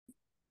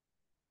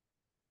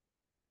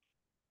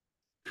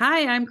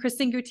Hi, I'm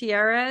Kristen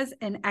Gutierrez,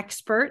 an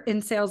expert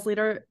in sales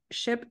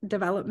leadership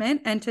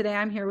development, and today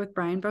I'm here with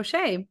Brian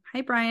Boucher.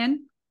 Hi,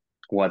 Brian.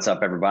 What's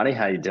up, everybody?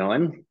 How you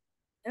doing?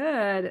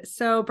 Good.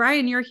 So,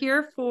 Brian, you're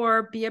here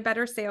for Be a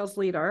Better Sales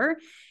Leader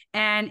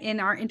and in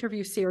our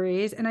interview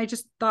series, and I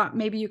just thought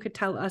maybe you could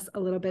tell us a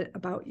little bit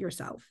about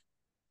yourself.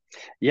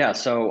 Yeah,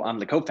 so I'm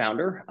the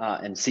co-founder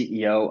and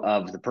CEO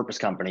of the Purpose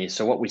Company.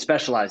 So what we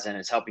specialize in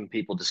is helping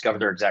people discover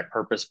their exact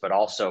purpose, but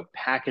also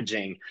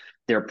packaging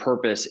their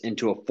purpose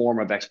into a form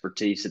of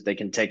expertise that they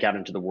can take out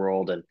into the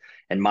world and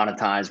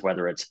monetize,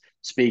 whether it's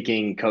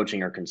speaking,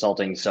 coaching, or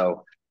consulting.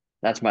 So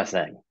that's my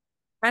thing.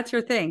 That's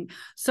your thing.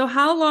 So,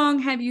 how long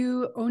have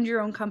you owned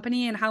your own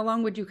company, and how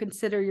long would you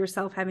consider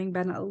yourself having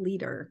been a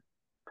leader?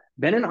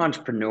 Been an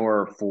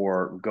entrepreneur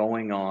for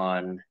going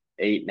on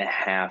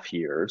 8.5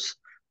 years.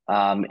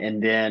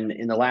 And then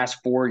in the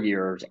last 4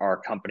 years, our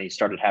company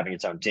started having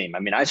its own team. I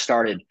mean,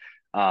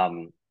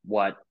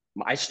 what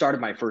I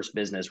started my first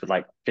business with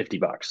like 50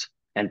 bucks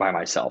and by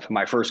myself.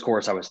 My first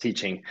course, I was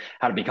teaching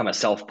how to become a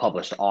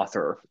self-published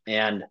author.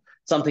 And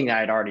something that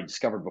I had already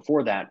discovered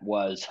before that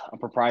was a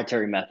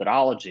proprietary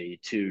methodology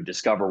to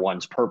discover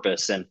one's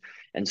purpose. And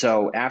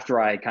so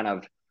after I kind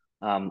of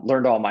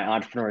learned all my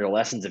entrepreneurial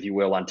lessons, if you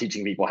will, on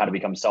teaching people how to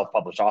become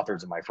self-published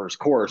authors in my first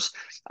course,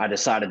 I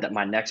decided that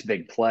my next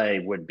big play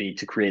would be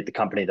to create the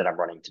company that I'm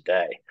running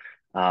today.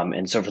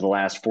 And so for the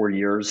last 4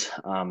 years,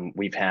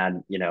 we've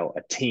had,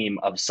 a team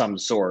of some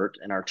sort,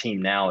 and our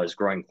team now is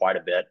growing quite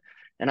a bit.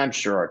 And I'm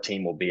sure our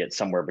team will be at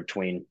somewhere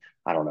between,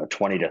 I don't know,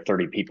 20 to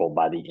 30 people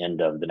by the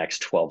end of the next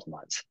 12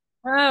 months.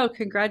 Oh,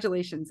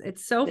 congratulations.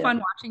 It's so Yeah. fun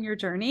watching your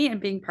journey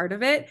and being part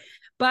of it.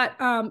 But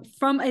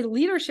from a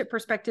leadership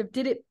perspective,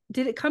 did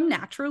it come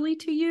naturally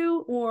to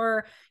you,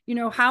 or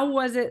how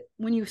was it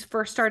when you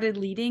first started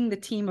leading the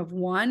team of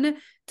one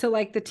to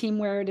like the team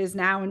where it is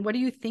now? And what do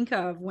you think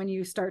of when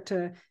you start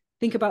to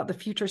think about the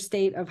future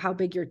state of how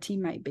big your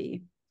team might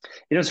be?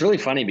 It's really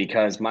funny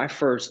because my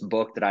first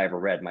book that I ever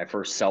read, my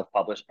first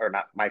self-published, or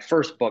not, my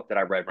first book that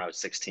I read when I was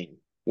 16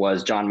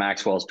 was John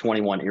Maxwell's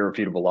 21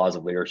 Irrefutable Laws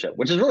of Leadership,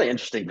 which is really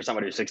interesting for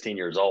somebody who's 16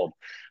 years old.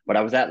 But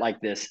I was at like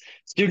this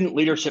student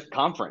leadership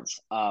conference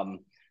when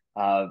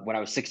I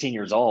was 16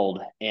 years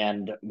old.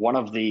 And one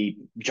of the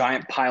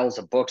giant piles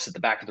of books at the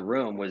back of the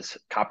room was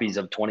copies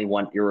of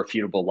 21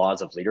 Irrefutable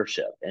Laws of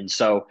Leadership. And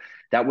so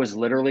that was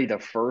literally the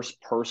first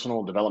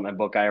personal development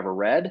book I ever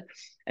read.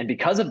 And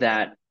because of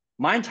that,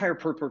 my entire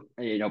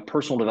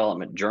personal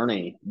development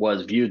journey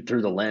was viewed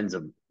through the lens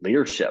of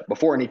leadership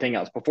before anything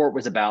else. Before it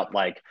was about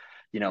like,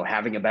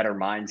 having a better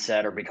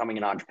mindset or becoming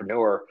an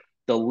entrepreneur,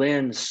 the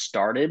lens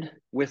started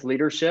with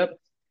leadership.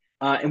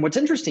 And what's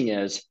interesting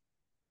is,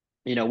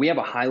 we have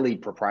a highly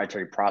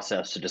proprietary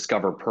process to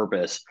discover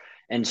purpose.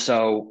 And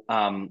so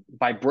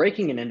by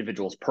breaking an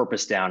individual's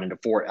purpose down into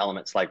four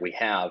elements like we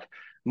have,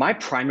 my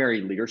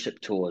primary leadership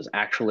tool is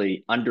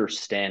actually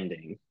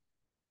understanding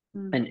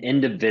Mm. an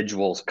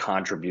individual's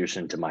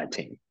contribution to my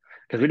team,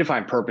 because we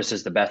define purpose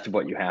as the best of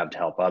what you have to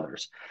help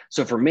others.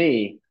 So for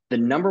me, the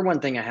number one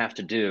thing I have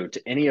to do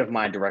to any of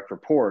my direct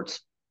reports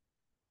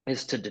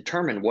is to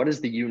determine what is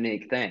the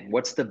unique thing,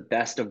 what's the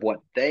best of what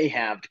they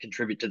have to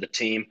contribute to the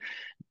team,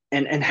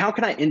 and how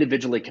can I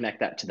individually connect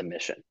that to the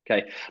mission.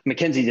 Okay,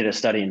 McKinsey did a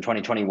study in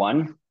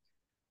 2021.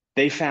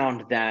 They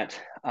found that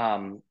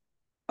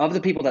of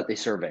the people that they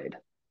surveyed,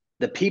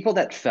 the people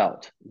that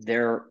felt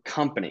their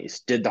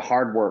companies did the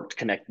hard work to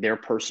connect their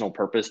personal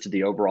purpose to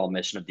the overall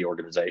mission of the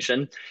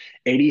organization,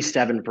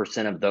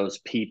 87% of those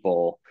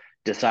people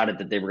decided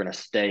that they were going to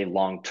stay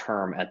long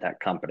term at that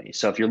company.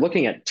 So if you're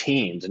looking at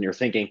teams and you're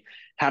thinking,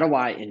 how do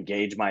I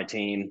engage my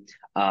team?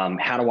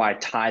 How do I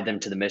tie them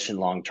to the mission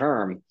long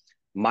term?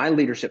 My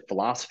leadership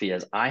philosophy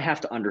is I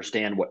have to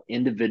understand what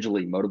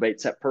individually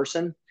motivates that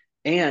person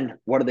and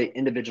what are they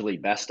individually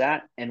best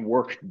at, and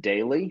work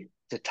daily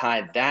to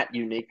tie that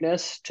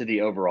uniqueness to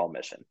the overall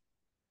mission.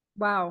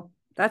 Wow,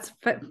 that's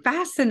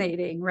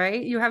fascinating,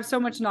 right? You have so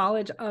much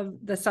knowledge of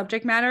the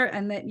subject matter,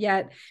 and that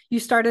yet you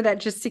started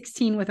at just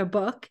 16 with a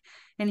book,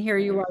 and here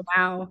you Mhm.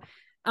 are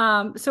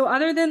now. So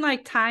other than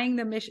like tying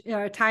the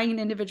mission, tying an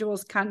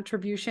individual's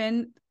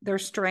contribution, their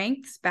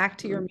strengths back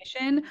to your Mhm.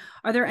 mission,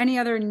 are there any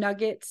other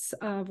nuggets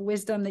of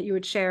wisdom that you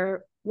would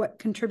share? What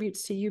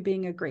contributes to you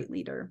being a great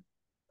leader?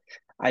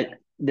 I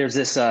There's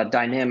this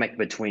dynamic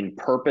between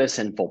purpose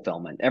and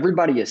fulfillment.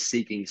 Everybody is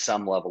seeking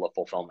some level of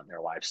fulfillment in their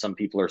life. Some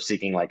people are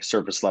seeking like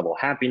surface level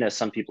happiness.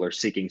 Some people are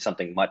seeking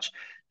something much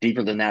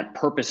deeper than that.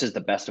 Purpose is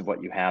the best of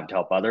what you have to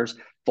help others.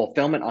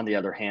 Fulfillment, on the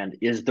other hand,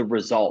 is the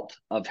result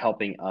of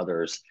helping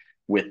others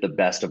with the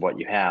best of what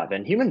you have.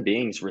 And human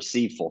beings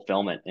receive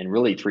fulfillment in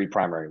really three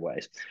primary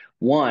ways.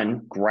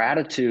 One,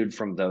 gratitude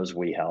from those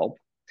we help.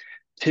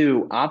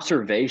 Two,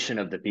 observation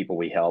of the people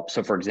we help.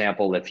 So, for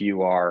example, if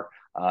you are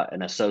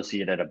an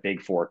associate at a big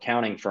four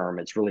accounting firm,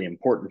 it's really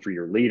important for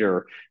your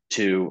leader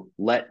to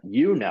let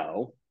you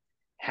know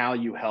how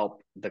you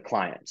help the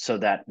client so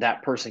that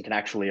that person can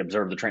actually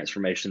observe the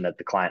transformation that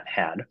the client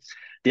had.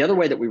 The other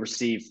way that we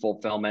receive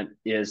fulfillment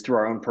is through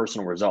our own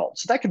personal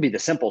results. So that could be the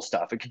simple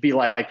stuff. It could be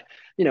like,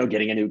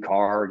 getting a new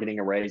car or getting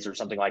a raise or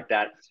something like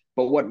that.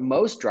 But what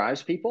most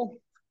drives people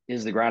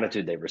is the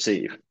gratitude they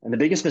receive. And the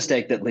biggest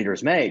mistake that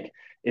leaders make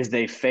is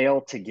they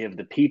fail to give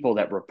the people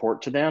that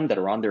report to them, that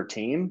are on their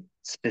team,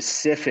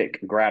 specific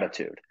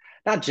gratitude.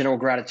 Not general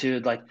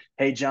gratitude like,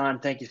 hey, John,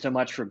 thank you so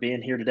much for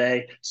being here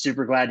today.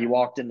 Super glad you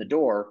walked in the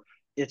door.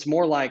 It's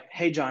more like,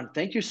 hey, John,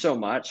 thank you so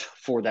much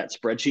for that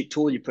spreadsheet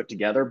tool you put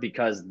together,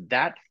 because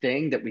that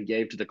thing that we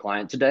gave to the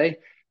client today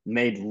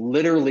made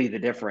literally the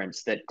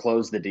difference that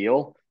closed the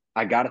deal.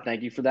 I got to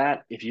thank you for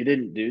that. If you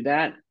didn't do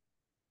that,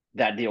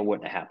 that deal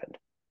wouldn't have happened.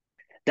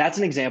 That's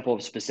an example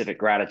of specific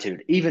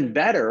gratitude. Even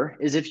better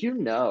is if you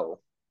know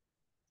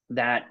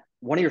that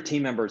one of your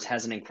team members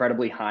has an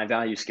incredibly high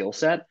value skill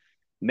set,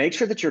 make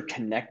sure that you're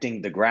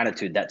connecting the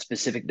gratitude, that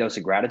specific dose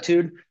of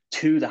gratitude,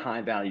 to the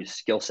high value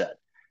skill set.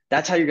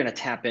 That's how you're going to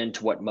tap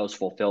into what most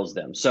fulfills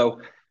them. So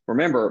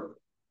remember,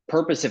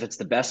 purpose, if it's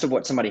the best of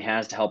what somebody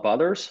has to help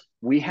others,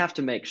 we have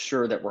to make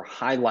sure that we're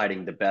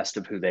highlighting the best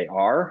of who they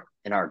are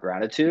in our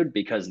gratitude,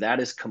 because that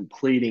is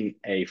completing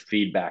a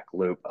feedback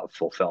loop of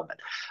fulfillment.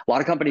 A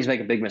lot of companies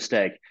make a big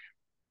mistake.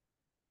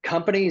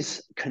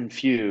 Companies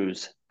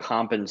confuse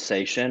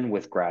compensation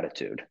with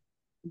gratitude.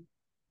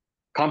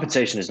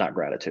 Compensation is not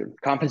gratitude.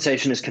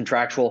 Compensation is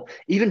contractual.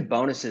 Even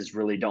bonuses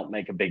really don't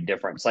make a big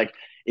difference. Like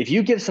if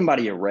you give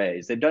somebody a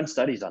raise, they've done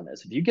studies on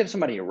this. If you give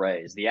somebody a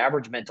raise, the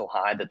average mental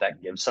high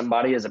that gives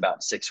somebody is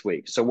about 6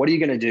 weeks. So what are you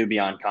going to do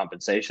beyond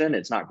compensation?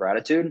 It's not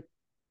gratitude.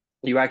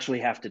 You actually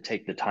have to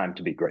take the time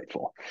to be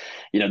grateful.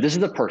 This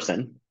is a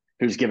person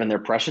who's given their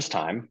precious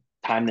time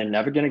they're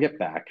never going to get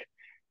back,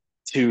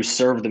 to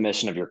serve the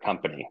mission of your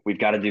company. We've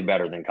got to do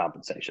better than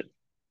compensation.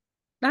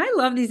 I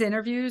love these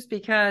interviews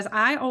because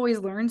I always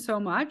learn so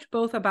much,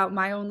 both about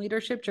my own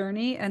leadership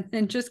journey and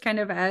then just kind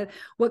of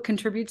what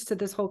contributes to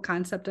this whole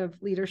concept of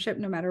leadership,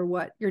 no matter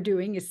what you're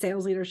doing, is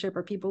sales leadership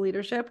or people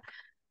leadership.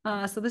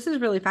 So this is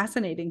really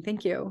fascinating.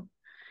 Thank you.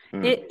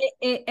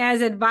 It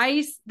as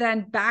advice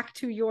then back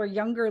to your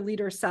younger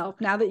leader self,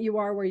 now that you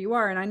are where you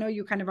are, and I know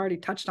you kind of already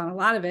touched on a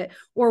lot of it,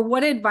 or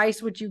what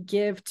advice would you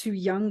give to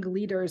young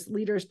leaders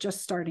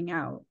just starting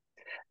out?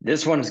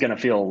 This one is going to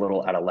feel a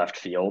little out of left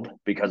field,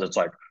 because it's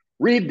like,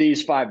 read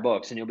these 5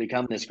 books and you'll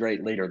become this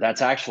great leader.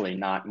 That's actually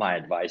not my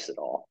advice at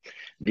all.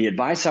 The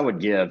advice I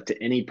would give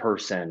to any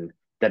person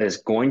that is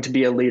going to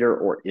be a leader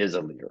or is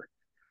a leader,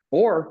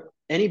 or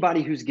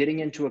anybody who's getting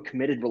into a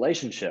committed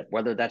relationship,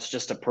 whether that's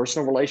just a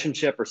personal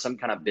relationship or some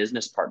kind of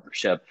business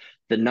partnership,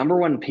 the number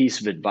one piece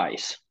of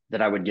advice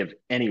that I would give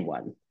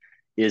anyone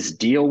is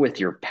deal with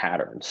your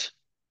patterns.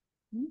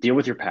 Deal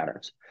with your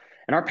patterns.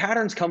 And our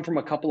patterns come from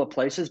a couple of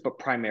places, but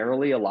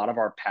primarily a lot of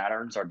our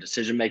patterns, our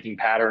decision-making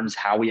patterns,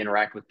 how we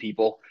interact with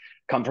people,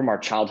 come from our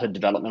childhood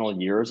developmental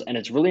years. And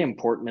it's really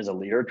important as a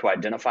leader to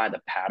identify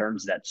the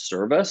patterns that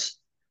serve us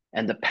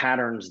and the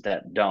patterns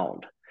that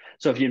don't.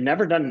 So if you've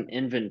never done an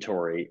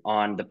inventory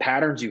on the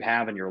patterns you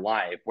have in your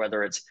life,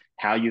 whether it's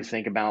how you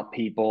think about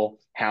people,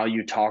 how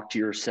you talk to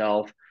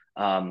yourself,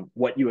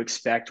 what you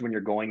expect when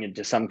you're going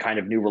into some kind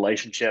of new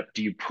relationship,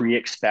 do you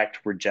pre-expect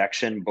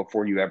rejection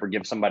before you ever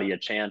give somebody a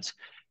chance?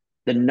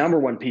 The number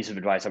one piece of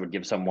advice I would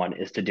give someone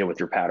is to deal with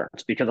your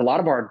patterns, because a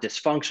lot of our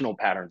dysfunctional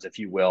patterns, if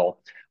you will,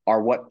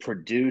 are what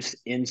produce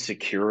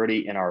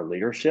insecurity in our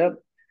leadership.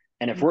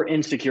 And if we're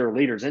insecure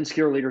leaders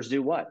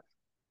do what?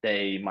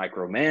 They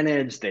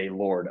micromanage, they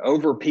lord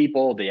over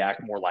people, they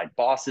act more like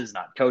bosses,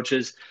 not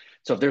coaches.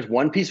 So if there's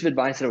one piece of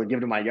advice that I would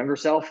give to my younger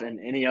self and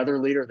any other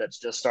leader that's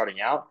just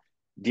starting out,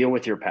 deal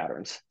with your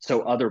patterns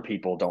so other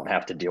people don't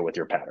have to deal with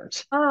your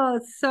patterns. Oh,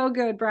 so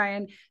good,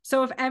 Brian.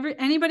 So if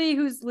anybody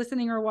who's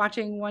listening or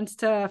watching wants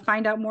to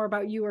find out more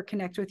about you or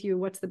connect with you,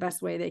 what's the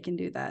best way they can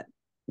do that?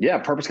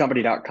 Yeah,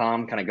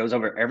 purposecompany.com kind of goes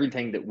over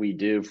everything that we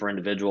do for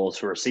individuals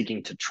who are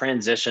seeking to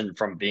transition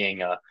from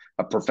being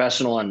a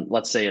professional and,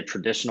 let's say, a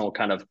traditional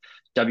kind of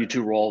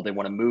W-2 role. They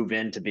want to move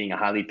into being a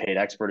highly paid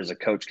expert as a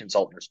coach,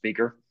 consultant, or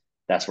speaker.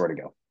 That's where to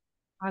go.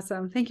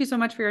 Awesome. Thank you so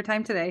much for your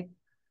time today.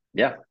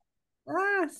 Yeah.